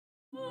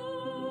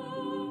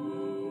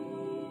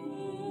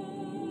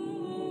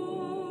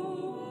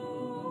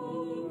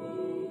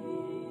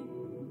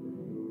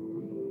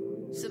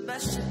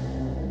Sebastian.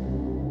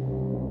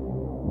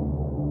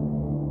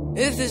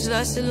 If this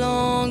lasted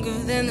longer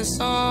than the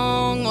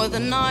song or the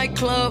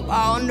nightclub,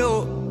 I don't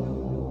know.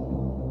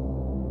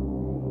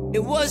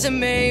 It wasn't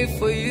made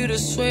for you to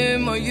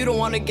swim, or you don't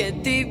wanna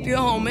get deep, your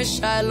home is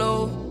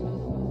shallow.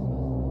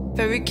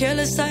 Very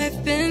careless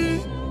I've been,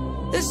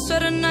 this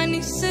sweater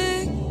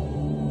 96.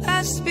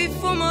 Asked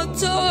before my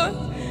tour,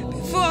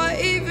 before I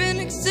even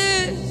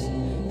exist.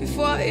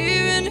 Before I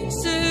even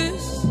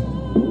exist.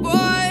 Before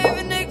I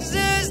even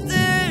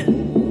existed,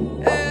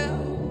 yeah.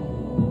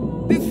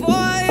 Before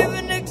I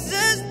even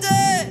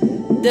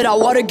existed. Did I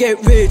wanna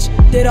get rich?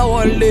 Did I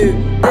wanna live?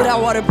 Did I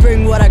wanna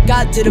bring what I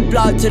got to the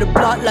block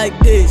like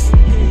this?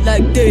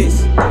 Like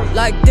this,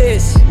 like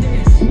this.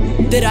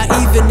 Did I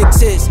even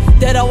exist?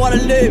 Did I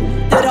wanna live?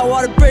 Did I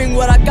wanna bring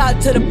what I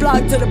got to the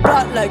block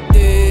like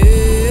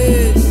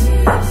this?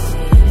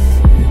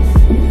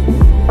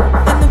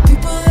 And the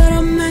people that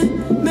I met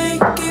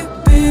make it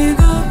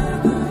bigger,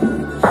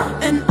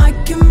 and I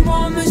can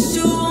promise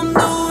you I'm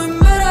doing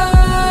better.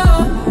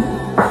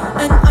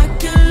 And I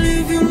can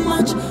leave you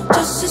much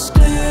just as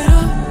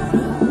glitter,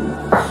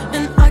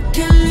 and I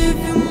can leave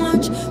you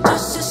much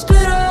just as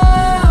glitter,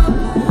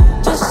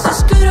 just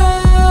as glitter.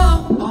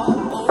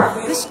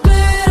 This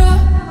glitter,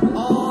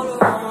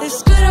 this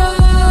glitter,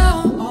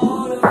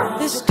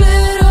 this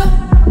glitter,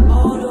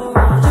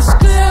 this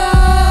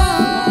glitter,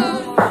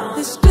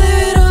 this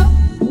glitter,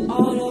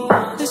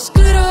 this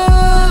glitter,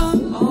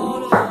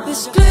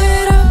 this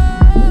glitter.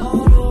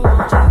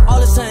 All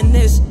of a sudden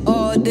this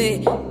all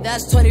day,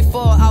 that's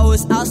 24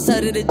 hours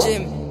outside of the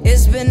gym.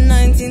 It's been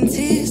 19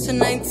 tears to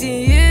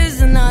 19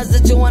 years, and now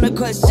that you wanna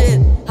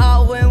question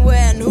how, when,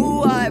 where, and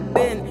who I've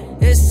been.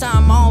 This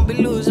time I won't be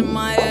losing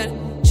my head.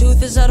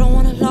 Truth is I don't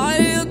wanna lie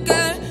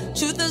again.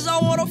 Truth is I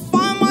wanna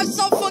find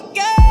myself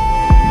again.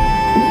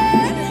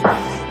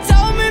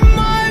 Tell me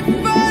my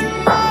friend,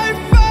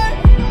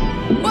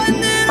 when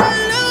did I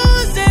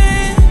lose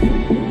it?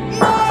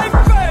 My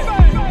friend.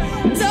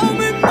 Tell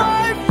me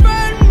my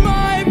friend,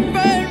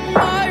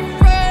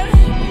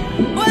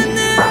 when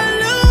did I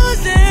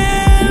lose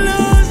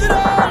it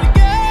all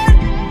again?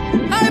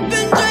 I've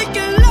been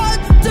drinking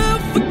lots to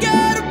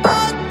forget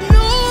about the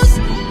news.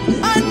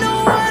 I know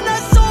when I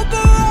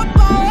sober up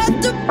I'll have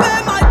to pay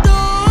my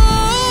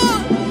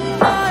dues.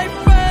 My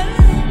friend,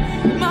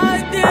 my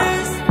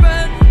dearest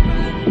friend,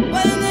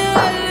 when did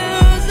I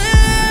lose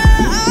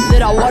it?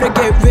 Did I wanna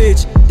get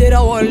rich? Did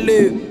I wanna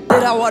live?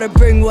 Did I wanna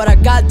bring what I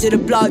got to the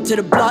block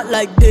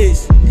like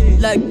this?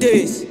 Like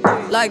this,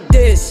 like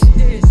this.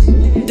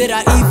 Did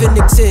I even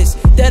exist?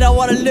 Did I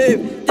wanna live?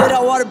 Did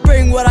I wanna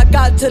bring what I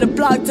got to the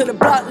block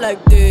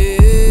like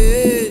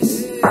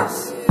this?